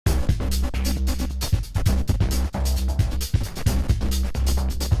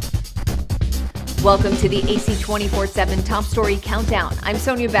Welcome to the AC 24/7 Top Story Countdown. I'm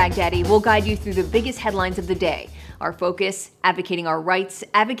Sonia Baghdadi. We'll guide you through the biggest headlines of the day. Our focus, advocating our rights,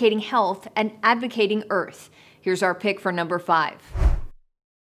 advocating health, and advocating Earth. Here's our pick for number 5.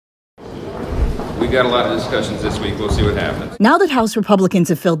 We got a lot of discussions this week. We'll see what happens. Now that House Republicans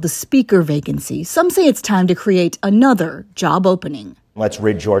have filled the Speaker vacancy, some say it's time to create another job opening. Let's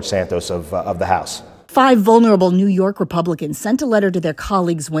rid George Santos of the House. 5 vulnerable New York Republicans sent a letter to their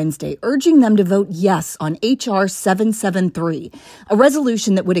colleagues Wednesday urging them to vote yes on H.R. 773, a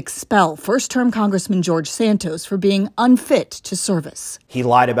resolution that would expel first-term Congressman George Santos for being unfit to service. He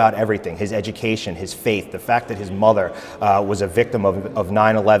lied about everything, his education, his faith, the fact that his mother was a victim of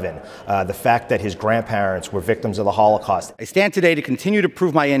 9/11, the fact that his grandparents were victims of the Holocaust. I stand today to continue to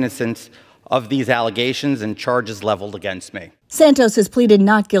prove my innocence of these allegations and charges leveled against me. Santos has pleaded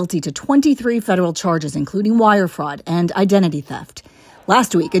not guilty to 23 federal charges, including wire fraud and identity theft.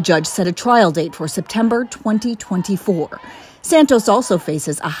 Last week, a judge set a trial date for September 2024. Santos also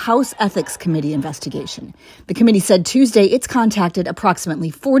faces a House Ethics Committee investigation. The committee said Tuesday it's contacted approximately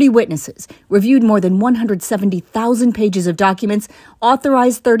 40 witnesses, reviewed more than 170,000 pages of documents,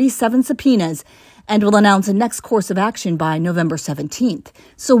 authorized 37 subpoenas, and will announce a next course of action by November 17th.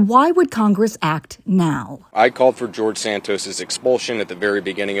 So why would Congress act now? I called for George Santos's expulsion at the very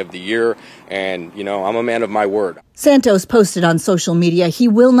beginning of the year, and, I'm a man of my word. Santos posted on social media he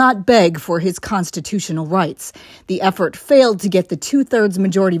will not beg for his constitutional rights. The effort failed to get the 2/3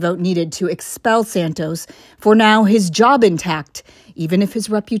 majority vote needed to expel Santos. For now, his job intact, even if his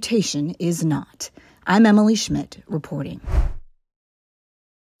reputation is not. I'm Emily Schmidt reporting.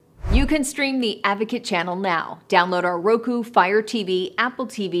 You can stream the Advocate channel now. Download our Roku, Fire TV, Apple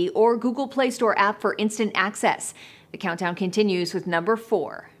TV, or Google Play Store app for instant access. The countdown continues with number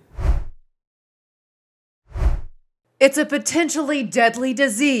 4. It's a potentially deadly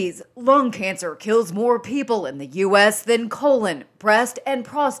disease. Lung cancer kills more people in the U.S. than colon, breast, and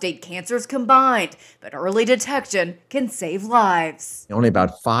prostate cancers combined. But early detection can save lives. Only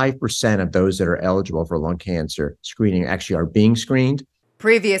about 5% of those that are eligible for lung cancer screening actually are being screened.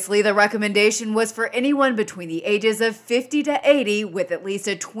 Previously, the recommendation was for anyone between the ages of 50 to 80 with at least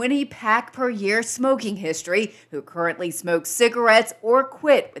a 20-pack per year smoking history who currently smoke cigarettes or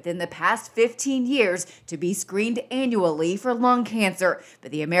quit within the past 15 years to be screened annually for lung cancer.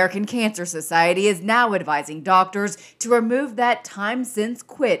 But the American Cancer Society is now advising doctors to remove that time since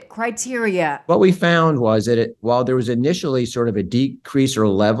quit criteria. What we found was that while there was initially sort of a decrease or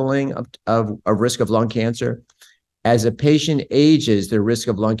leveling of risk of lung cancer, as a patient ages, the risk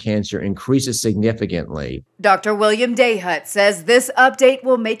of lung cancer increases significantly. Dr. William Dayhut says this update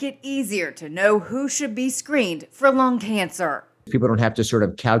will make it easier to know who should be screened for lung cancer. People don't have to sort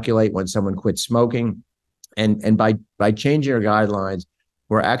of calculate when someone quits smoking. And by changing our guidelines,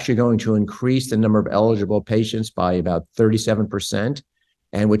 we're actually going to increase the number of eligible patients by about 37%.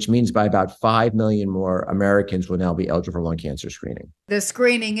 And which means by about 5 million more Americans will now be eligible for lung cancer screening. The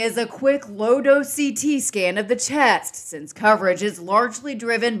screening is a quick low-dose CT scan of the chest, since coverage is largely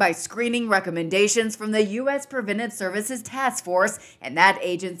driven by screening recommendations from the U.S. Preventive Services Task Force, and that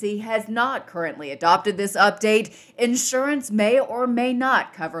agency has not currently adopted this update. Insurance may or may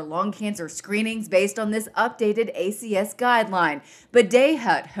not cover lung cancer screenings based on this updated ACS guideline, but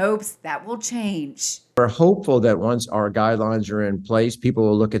Dayhut hopes that will change. We're hopeful that once our guidelines are in place, people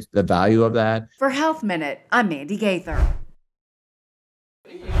will look at the value of that. For Health Minute, I'm Mandy Gaither.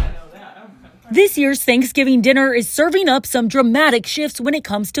 This year's Thanksgiving dinner is serving up some dramatic shifts when it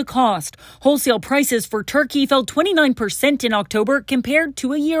comes to cost. Wholesale prices for turkey fell 29% in October compared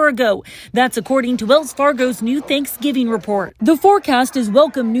to a year ago. That's according to Wells Fargo's new Thanksgiving report. The forecast is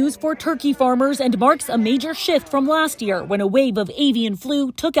welcome news for turkey farmers and marks a major shift from last year when a wave of avian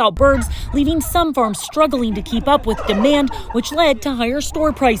flu took out birds, leaving some farms struggling to keep up with demand, which led to higher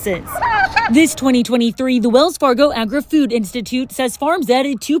store prices. This 2023, the Wells Fargo Agri-Food Institute says farms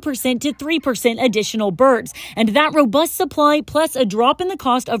added 2% to 3% additional birds, and that robust supply plus a drop in the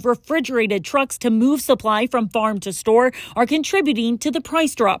cost of refrigerated trucks to move supply from farm to store are contributing to the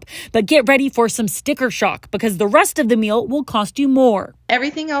price drop. But get ready for some sticker shock because the rest of the meal will cost you more.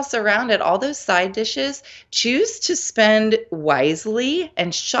 Everything else around it, all those side dishes, choose to spend wisely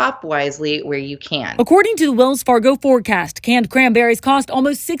and shop wisely where you can. According to the Wells Fargo forecast, canned cranberries cost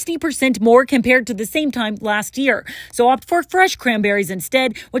almost 60% more compared to the same time last year. So opt for fresh cranberries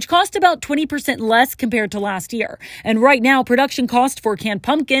instead, which cost about 20% less compared to last year. And right now, production costs for canned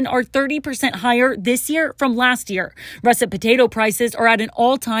pumpkin are 30% higher this year from last year. Russet potato prices are at an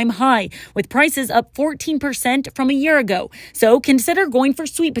all-time high, with prices up 14% from a year ago. So consider going going for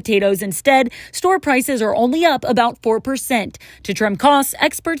sweet potatoes instead. Store prices are only up about 4%. To trim costs,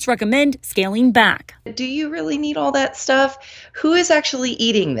 experts recommend scaling back. Do you really need all that stuff? Who is actually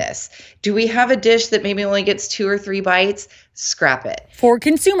eating this? Do we have a dish that maybe only gets 2 or 3 bites? Scrap it. For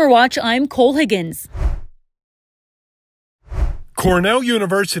Consumer Watch, I'm Cole Higgins. Cornell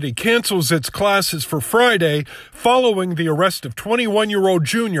University cancels its classes for Friday following the arrest of 21-year-old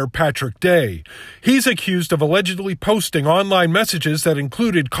junior Patrick Day. He's accused of allegedly posting online messages that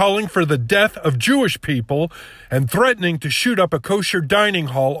included calling for the death of Jewish people and threatening to shoot up a kosher dining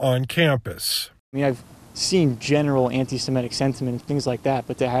hall on campus. I mean, I've seen general anti-Semitic sentiment and things like that,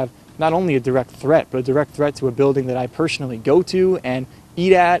 but to have not only a direct threat, but a direct threat to a building that I personally go to and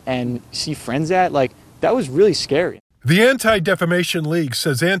eat at and see friends at, like, that was really scary. The Anti-Defamation League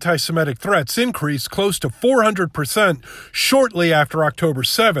says anti-Semitic threats increased close to 400% shortly after October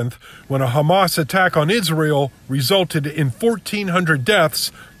 7th, when a Hamas attack on Israel resulted in 1,400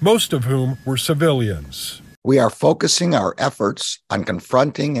 deaths, most of whom were civilians. We are focusing our efforts on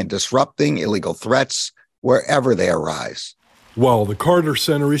confronting and disrupting illegal threats wherever they arise. While the Carter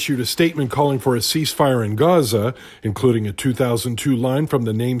Center issued a statement calling for a ceasefire in Gaza, including a 2002 line from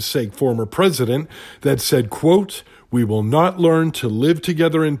the namesake former president that said, quote, "We will not learn to live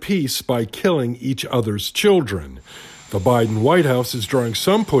together in peace by killing each other's children." The Biden White House is drawing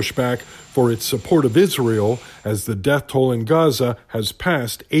some pushback for its support of Israel as the death toll in Gaza has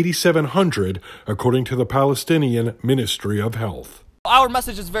passed 8,700, according to the Palestinian Ministry of Health. Our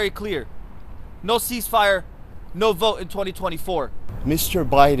message is very clear. No ceasefire, no vote in 2024. Mr.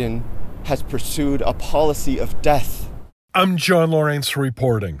 Biden has pursued a policy of death. I'm John Lawrence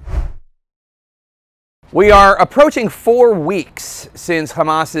reporting. We are approaching 4 weeks since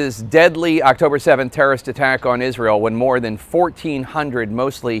Hamas's deadly October 7th terrorist attack on Israel, when more than 1,400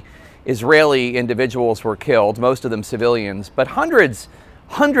 mostly Israeli individuals were killed, most of them civilians, but hundreds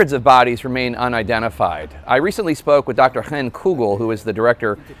of bodies remain unidentified. I recently spoke with Dr. Chen Kugel, who is the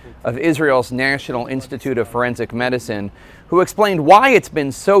director of Israel's National Institute of Forensic Medicine, who explained why it's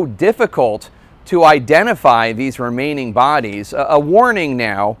been so difficult to identify these remaining bodies. A warning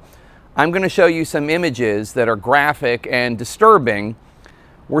now. I'm going to show you some images that are graphic and disturbing.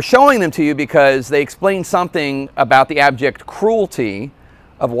 We're showing them to you because they explain something about the abject cruelty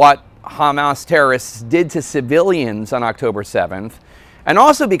of what Hamas terrorists did to civilians on October 7th, and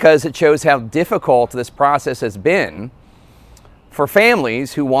also because it shows how difficult this process has been for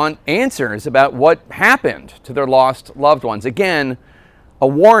families who want answers about what happened to their lost loved ones. Again, a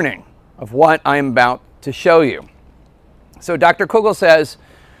warning of what I'm about to show you. So Dr. Kugel says,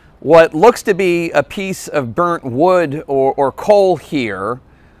 what looks to be a piece of burnt wood or coal here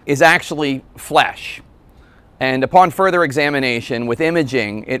is actually flesh. And upon further examination with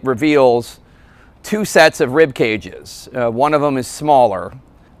imaging, it reveals 2 sets of rib cages. One of them is smaller,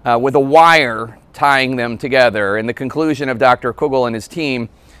 with a wire tying them together. And the conclusion of Dr. Kugel and his team,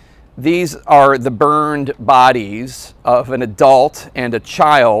 these are the burned bodies of an adult and a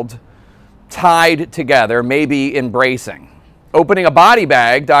child tied together, maybe embracing. Opening a body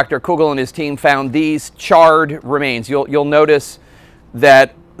bag, Dr. Kugel and his team found these charred remains. You'll notice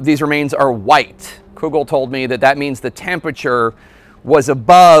that these remains are white. Kugel told me that means the temperature was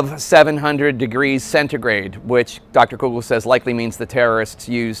above 700 degrees centigrade, which Dr. Kugel says likely means the terrorists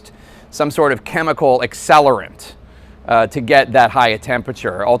used some sort of chemical accelerant to get that high a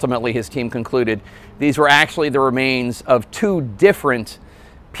temperature. Ultimately, his team concluded these were actually the remains of 2 different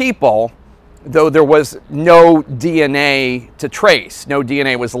people, though there was no DNA to trace. No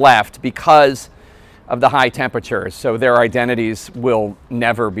DNA was left because of the high temperatures, so their identities will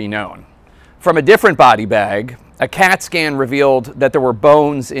never be known. From a different body bag, a CAT scan revealed that there were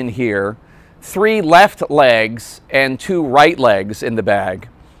bones in here, 3 left legs and 2 right legs in the bag.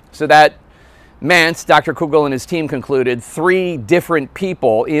 So that meant, Dr. Kugel and his team concluded, 3 different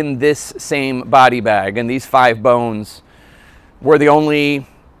people in this same body bag, and these 5 bones were the only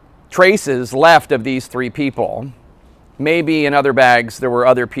traces left of these 3 people. Maybe in other bags there were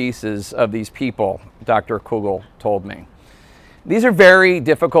other pieces of these people, Dr. Kugel told me. These are very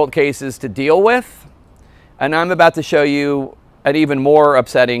difficult cases to deal with, and I'm about to show you an even more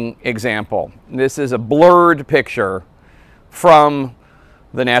upsetting example. This is a blurred picture from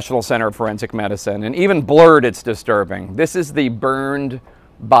the National Center of Forensic Medicine, and even blurred it's disturbing. This is the burned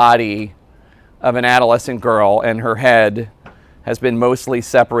body of an adolescent girl, and her head has been mostly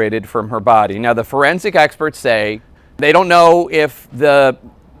separated from her body. Now, the forensic experts say they don't know if the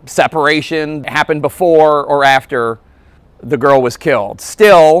separation happened before or after the girl was killed.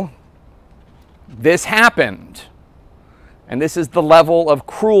 Still, this happened, and this is the level of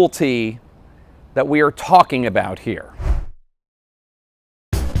cruelty that we are talking about here.